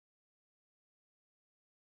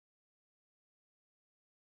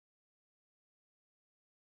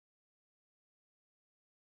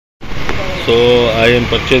So I am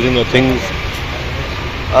purchasing the things.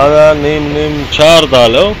 Name char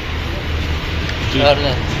dal. Oh.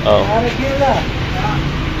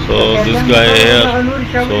 So this guy here.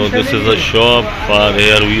 So this is a shop. For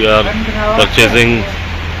here we are purchasing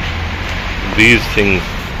these things: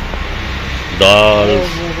 dals,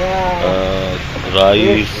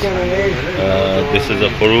 rice. This is a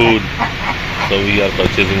fruit. So we are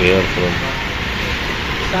purchasing here from.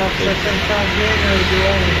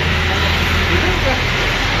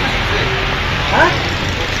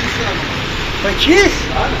 $25?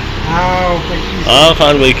 हाँ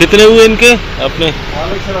खान भाई कितने हुए इनके अपने?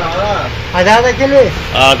 आधा kilo.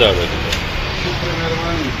 आधा kilo.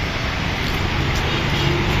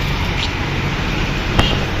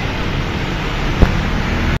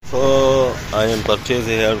 So I am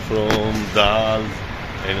purchasing here from dal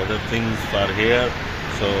and other things for here.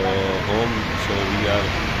 So home. So we are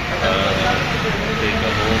take a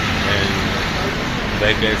home and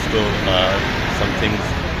back at store some things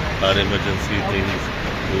are emergency things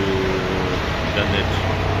to done it.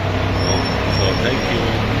 So thank you.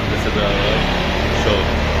 This is a shop.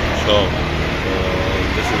 So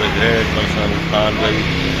this is a great person, Khan Bhai.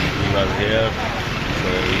 He was here. So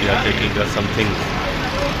we are taking us some things.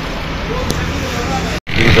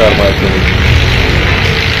 These are my things.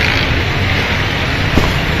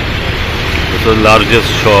 This is the largest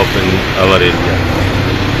shop in our area.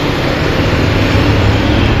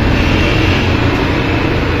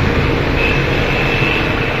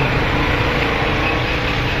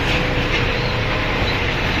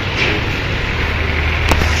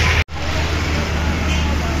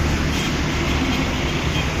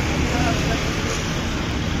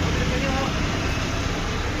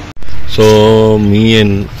 So me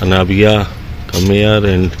and Anabia come here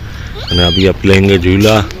and Anabia playing a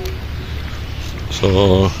jhula.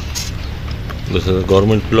 So this is a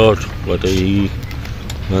government plot, but he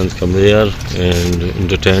must come here and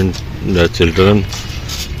entertain the children.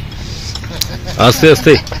 Aste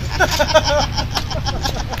aste.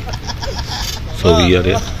 So we are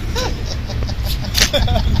here.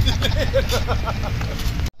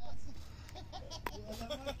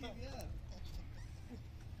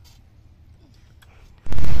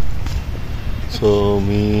 So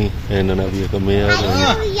me and Anabia come here and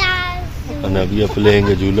Anabia playing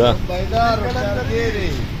a jhula.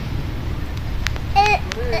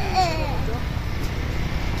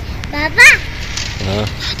 Baba. हाँ.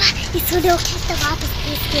 इस video को तो वापस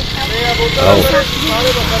इसके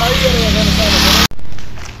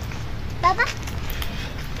Baba.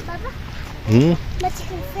 Baba. मैं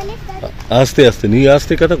chicken select कर. आस्ते आस्ते नहीं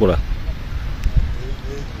आस्ते कता कोड़ा.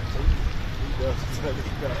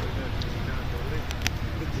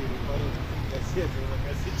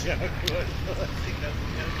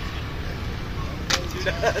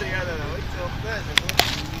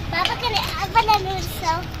 Baba can banana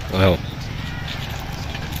yourself. Wow.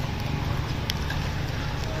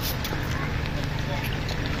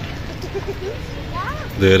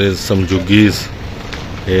 There is some juggies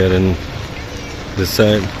here in this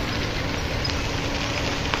side.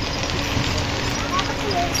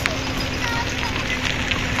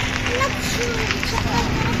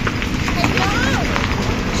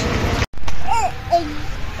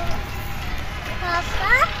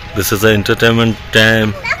 This is the entertainment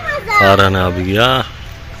time for Anabia.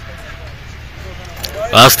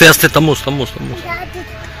 Aste aste tamus.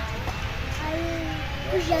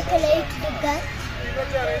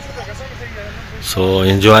 So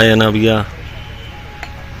enjoy Anabia.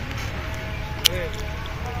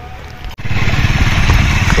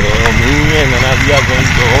 So me and Anabia going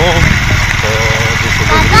to home. So this is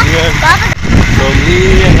the reunion. So me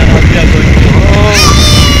and Anabia going to home.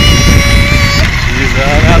 These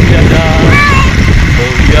are Anabia down. So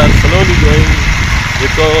we are slowly going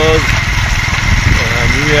because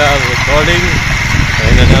we are recording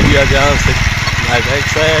and Anabia down my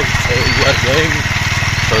backside. So we are going.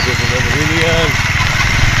 So this is the reunion.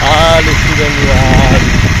 All students are.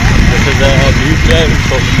 This is a new time.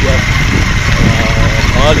 So we are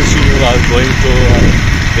all students are going to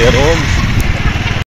their homes.